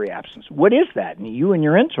temporary absence? What is that? And you and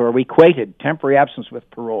your mentor equated temporary absence with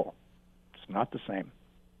parole. It's not the same.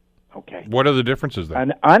 Okay. What are the differences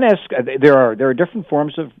then? There are different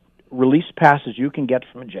forms of release passes you can get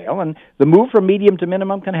from jail, and the move from medium to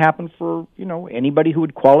minimum can happen for anybody who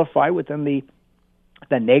would qualify within the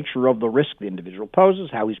nature of the risk the individual poses,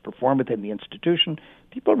 how he's performed within the institution.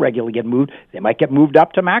 People regularly get moved. They might get moved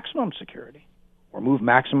up to maximum security, or move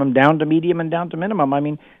maximum down to medium and down to minimum. I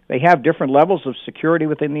mean, they have different levels of security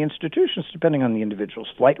within the institutions depending on the individual's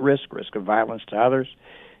flight risk of violence to others,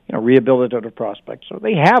 rehabilitative prospects. So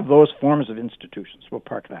they have those forms of institutions. We'll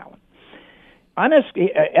park that one.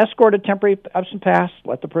 Escorted temporary absence pass,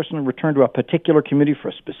 let the person return to a particular community for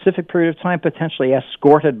a specific period of time, potentially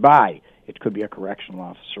escorted by. It could be a correctional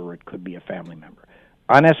officer, or it could be a family member.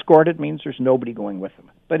 Unescorted means there's nobody going with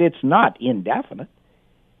him. But it's not indefinite.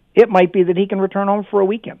 It might be that he can return home for a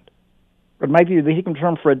weekend. Or it might be that he can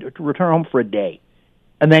return home for a day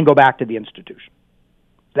and then go back to the institution.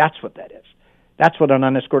 That's what that is. That's what an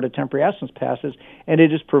unescorted temporary absence pass is. And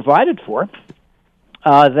it is provided for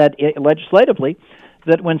legislatively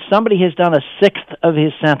that when somebody has done a sixth of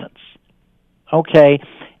his sentence, okay,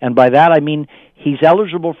 and by that I mean he's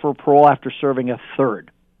eligible for parole after serving a third.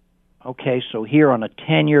 Okay, so here on a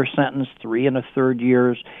 10-year sentence, 3 1/3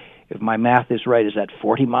 years, if my math is right, is that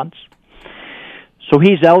 40 months? So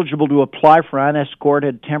he's eligible to apply for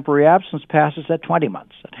unescorted temporary absence passes at 20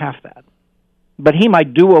 months, at half that. But he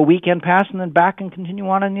might do a weekend pass and then back and continue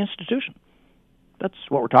on in the institution. That's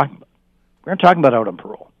what we're talking about. We're not talking about out on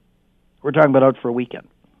parole. We're talking about out for a weekend.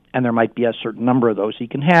 And there might be a certain number of those he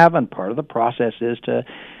can have, and part of the process is to,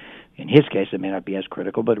 in his case, it may not be as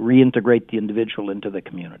critical, but reintegrate the individual into the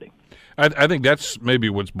community. I think that's maybe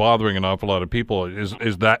what's bothering an awful lot of people is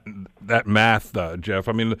that math, Jeff.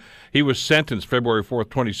 I mean, he was sentenced February 4th,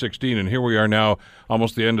 2016, and here we are now,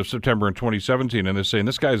 almost the end of September in 2017, and they're saying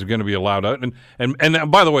this guy's going to be allowed out.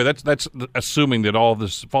 And by the way, that's assuming that all of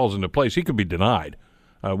this falls into place. He could be denied.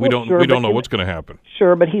 We don't know what's going to happen.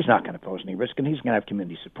 Sure, but he's not going to pose any risk, and he's going to have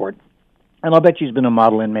community support. And I'll bet he's been a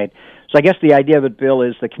model inmate. So I guess the idea of it, Bill,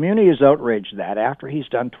 is the community is outraged that after he's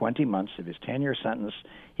done 20 months of his 10-year sentence,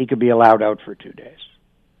 he could be allowed out for 2 days.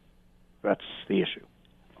 That's the issue.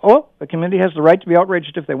 Oh, the community has the right to be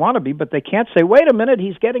outraged if they want to be, but they can't say, wait a minute,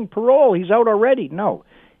 he's getting parole, he's out already. No,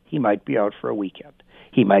 he might be out for a weekend.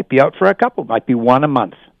 He might be out for a couple, might be one a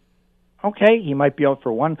month. Okay, he might be out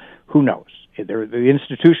for one, who knows? The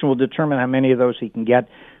institution will determine how many of those he can get,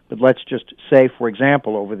 but let's just say, for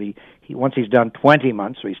example, once he's done 20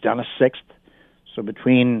 months, so he's done a sixth, so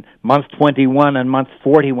between month 21 and month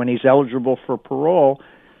 40 when he's eligible for parole,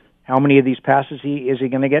 how many of these passes is he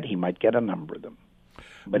going to get? He might get a number of them.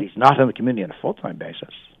 But he's not in the community on a full-time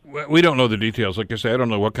basis. We don't know the details. Like I say, I don't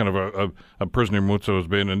know what kind of a prisoner Muzzo has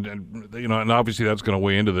been, and obviously that's going to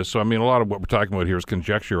weigh into this. So I mean, a lot of what we're talking about here is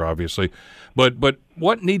conjecture, obviously. But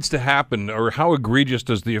what needs to happen, or how egregious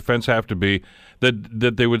does the offense have to be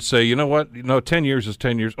that they would say, 10 years is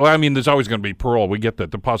 10 years. Well, I mean, there's always going to be parole. We get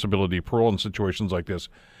that, the possibility of parole in situations like this.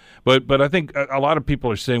 But I think a lot of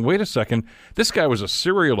people are saying, wait a second, this guy was a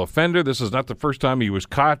serial offender. This is not the first time he was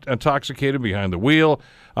caught intoxicated behind the wheel,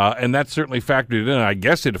 and that certainly factored in. I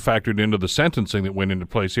guess it factored into the sentencing that went into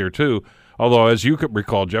place here, too. Although, as you could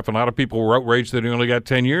recall, Jeff, a lot of people were outraged that he only got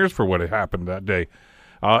 10 years for what had happened that day,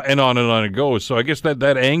 and on it goes. So I guess that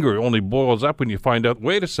anger only boils up when you find out,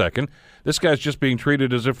 wait a second, this guy's just being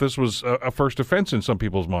treated as if this was a first offense in some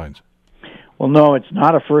people's minds. Well, no, it's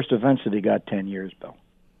not a first offense that he got 10 years, Bill.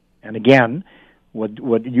 And again,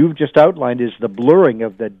 what you've just outlined is the blurring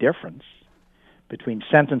of the difference between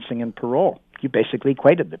sentencing and parole. You basically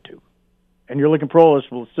equated the two. And you're looking at parole as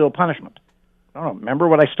still punishment. I don't know, remember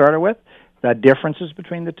what I started with? The differences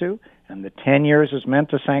between the two? And the 10 years is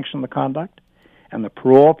meant to sanction the conduct? And the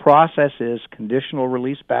parole process is conditional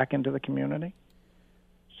release back into the community?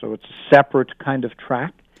 So it's a separate kind of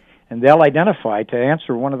track. And they'll identify, to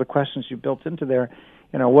answer one of the questions you built into there,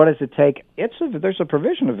 what does it take? There's a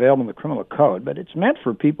provision available in the criminal code, but it's meant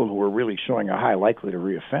for people who are really showing a high likelihood of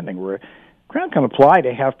reoffending, where Crown can apply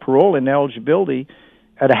to have parole ineligibility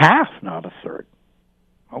at a half, not a third.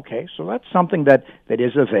 Okay, so that's something that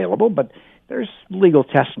is available, but there's legal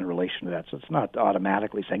tests in relation to that, so it's not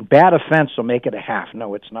automatically saying bad offense, so make it a half.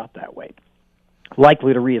 No, it's not that way.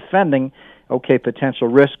 Likely to reoffending, okay, potential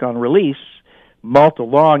risk on release,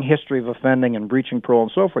 long history of offending and breaching parole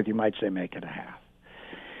and so forth, you might say make it a half.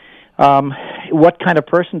 What kind of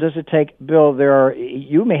person does it take? Bill,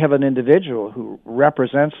 you may have an individual who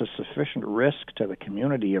represents a sufficient risk to the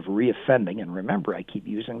community of reoffending, and remember, I keep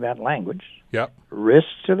using that language. Yep. Risk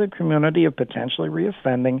to the community of potentially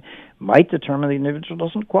reoffending might determine the individual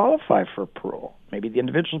doesn't qualify for parole. Maybe the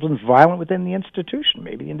individual's been violent within the institution.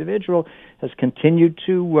 Maybe the individual has continued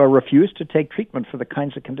to refuse to take treatment for the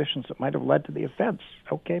kinds of conditions that might have led to the offense.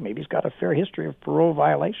 Okay, maybe he's got a fair history of parole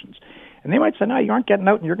violations. And they might say, no, you aren't getting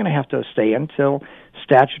out, and you're going to have to stay until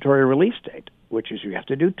statutory release date, which is you have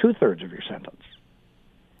to do 2/3 of your sentence.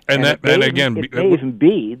 And that, and again, it may even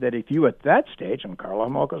be that if you at that stage, and Carlo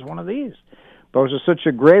Homolka is one of these, poses such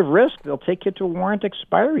a grave risk, they'll take you to a warrant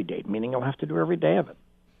expiry date, meaning you'll have to do every day of it.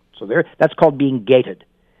 So that's called being gated.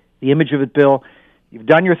 The image of it, Bill, you've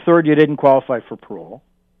done your third, you didn't qualify for parole,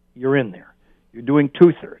 you're in there. You're doing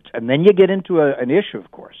 2/3. And then you get into an issue,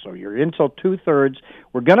 of course. So you're until 2/3.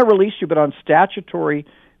 We're going to release you, but on statutory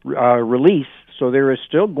release, so there is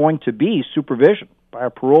still going to be supervision by a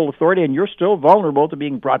parole authority, and you're still vulnerable to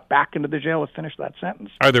being brought back into the jail to finish that sentence.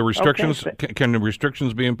 Are there restrictions? Okay. Can the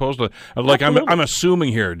restrictions be imposed? Like I'm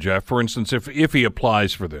assuming here, Jeff, for instance, if he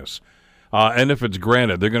applies for this, and if it's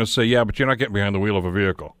granted, they're going to say, yeah, but you're not getting behind the wheel of a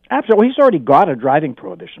vehicle. Absolutely. He's already got a driving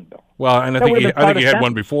prohibition, Bill. Well, and I think he had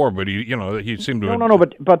one before, but he seemed to. No.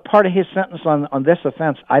 But part of his sentence on this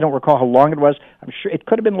offense, I don't recall how long it was. I'm sure it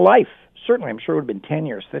could have been life. Certainly, I'm sure it would have been 10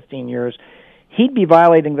 years, 15 years. He'd be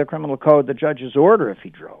violating the criminal code, the judge's order, if he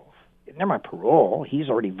drove. Never mind parole. He's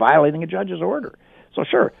already violating a judge's order. So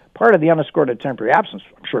sure, part of the unescorted temporary absence,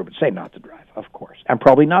 I'm sure it would say not to drive, of course, and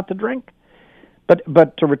probably not to drink.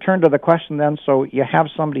 But to return to the question then, so you have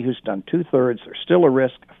somebody who's done 2/3, they're still a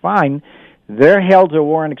risk, fine, they're held to a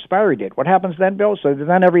warrant expiry date. What happens then, Bill? So they're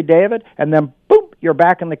done every day of it, and then, boom, you're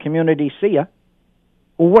back in the community, see ya.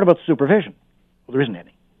 Well, what about supervision? Well, there isn't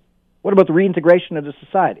any. What about the reintegration into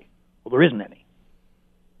society? Well, there isn't any.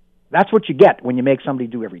 That's what you get when you make somebody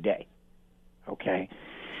do every day. Okay?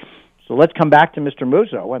 So let's come back to Mr.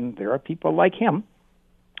 Muzo, and there are people like him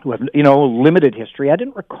who have, limited history. I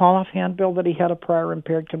didn't recall offhand, Bill, that he had a prior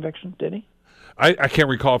impaired conviction, did he? I can't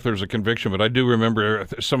recall if there was a conviction, but I do remember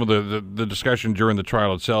some of the discussion during the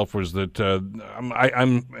trial itself was that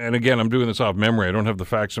and again, I'm doing this off memory. I don't have the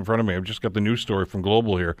facts in front of me. I've just got the news story from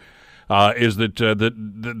Global here. Is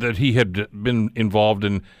that he had been involved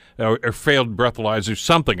in or failed breathalyzer,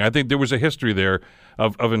 something. I think there was a history there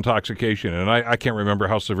of intoxication, and I can't remember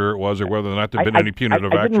how severe it was or whether or not there had been any punitive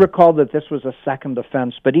action. I didn't recall that this was a second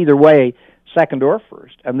offense, but either way, second or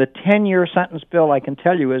first. And the 10-year sentence, Bill, I can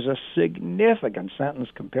tell you, is a significant sentence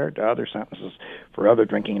compared to other sentences for other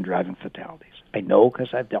drinking and driving fatalities. I know because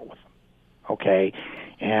I've dealt with them. Okay?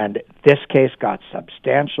 And this case got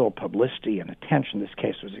substantial publicity and attention. This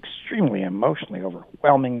case was extremely emotionally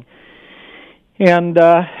overwhelming. And,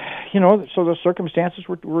 so the circumstances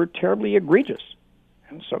were terribly egregious.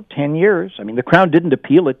 And so 10 years, the Crown didn't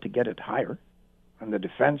appeal it to get it higher, and the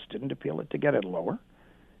defense didn't appeal it to get it lower.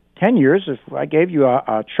 10 years, if I gave you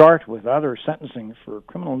a chart with other sentencing for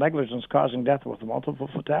criminal negligence causing death with multiple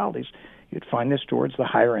fatalities, you'd find this towards the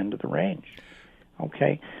higher end of the range.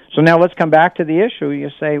 Okay, so now let's come back to the issue. You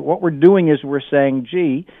say, what we're doing is we're saying,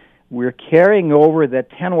 gee, we're carrying over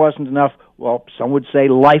that 10 wasn't enough. Well, some would say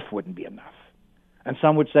life wouldn't be enough. And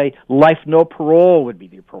some would say life, no parole would be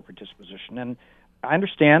the appropriate disposition. And I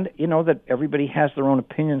understand, that everybody has their own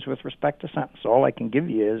opinions with respect to sentence. All I can give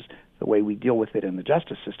you is the way we deal with it in the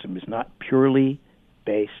justice system is not purely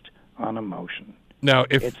based on emotion. Now,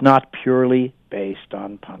 it's not purely based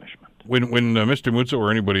on punishment. When Mr. Muzo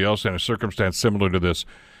or anybody else in a circumstance similar to this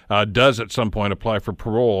does at some point apply for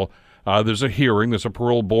parole, there's a hearing, there's a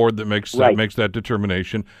parole board that makes that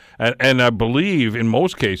determination. And I believe in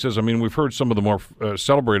most cases, we've heard some of the more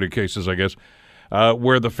celebrated cases, I guess,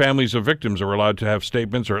 where the families of victims are allowed to have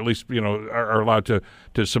statements, or at least are allowed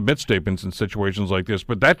to submit statements in situations like this.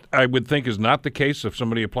 But that, I would think, is not the case if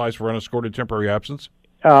somebody applies for unescorted temporary absence.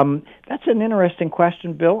 That's an interesting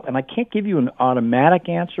question, Bill, and I can't give you an automatic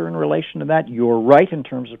answer in relation to that. You're right in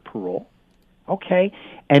terms of parole. Okay,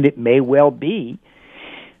 and it may well be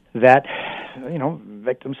that,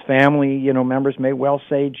 victims' family, members may well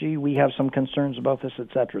say, gee, we have some concerns about this, et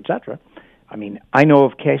cetera, et cetera. I know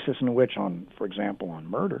of cases in which, for example, on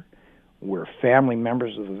murder, where family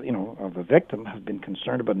members of the victim have been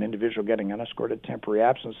concerned about an individual getting unescorted temporary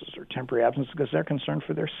absences or temporary absences because they're concerned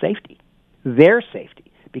for their safety,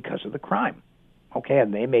 because of the crime. Okay,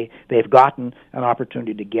 and they've gotten an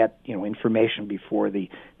opportunity to get information before the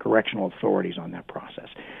correctional authorities on that process.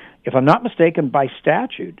 If I'm not mistaken, by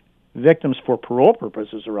statute, victims for parole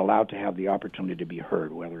purposes are allowed to have the opportunity to be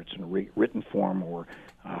heard, whether it's in written form or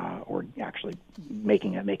actually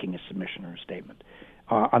making a submission or a statement.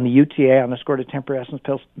 On the UTA, unescorted temporary absence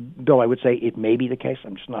bill, I would say it may be the case.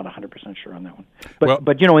 I'm just not 100% sure on that one.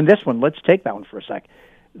 But in this one, let's take that one for a sec.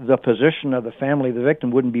 The position of the family of the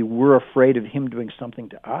victim wouldn't be, we're afraid of him doing something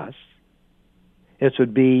to us. It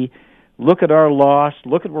would be, look at our loss,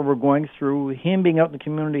 look at what we're going through. Him being out in the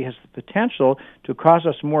community has the potential to cause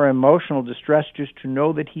us more emotional distress just to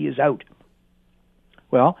know that he is out.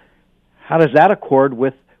 Well, how does that accord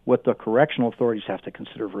with what the correctional authorities have to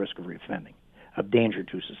consider of risk of reoffending, of danger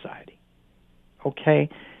to society? Okay,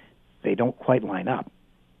 they don't quite line up.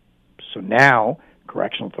 So now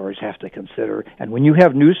correctional authorities have to consider, and when you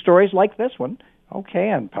have news stories like this one, okay,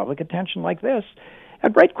 and public attention like this, a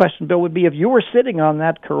great question, Bill, would be if you were sitting on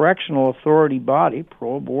that correctional authority body,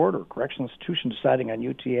 parole board or correctional institution deciding on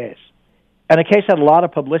UTAs, and a case had a lot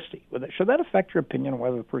of publicity, should that affect your opinion on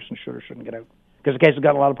whether the person should or shouldn't get out? Because the case has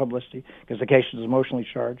got a lot of publicity, because the case is emotionally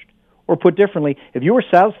charged? Or put differently, if you were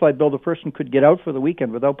satisfied, Bill, the person could get out for the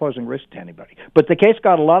weekend without posing risk to anybody, but the case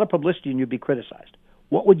got a lot of publicity and you'd be criticized,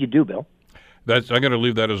 what would you do, Bill? I'm going to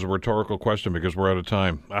leave that as a rhetorical question because we're out of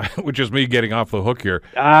time, which is me getting off the hook here.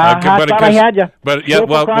 I thought I had you. But yeah,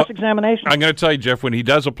 cross-examination. I'm going to tell you, Jeff, when he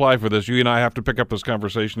does apply for this, you and I have to pick up this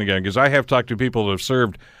conversation again because I have talked to people that have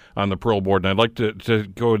served on the parole board, and I'd like to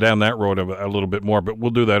go down that road a little bit more, but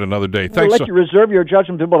we'll do that another day. Thanks. I'll let you reserve your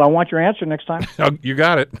judgment, but I want your answer next time. Oh, you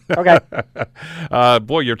got it. Okay.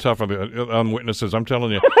 Boy, you're tough on witnesses, I'm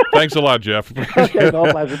telling you. Thanks a lot, Jeff. Okay,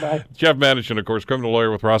 no pleasure. Bye. Jeff Manishin, of course, criminal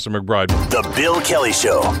lawyer with Ross and McBride. The Bill Kelly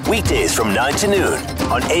Show, weekdays from 9 to noon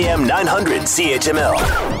on AM 900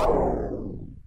 CHML.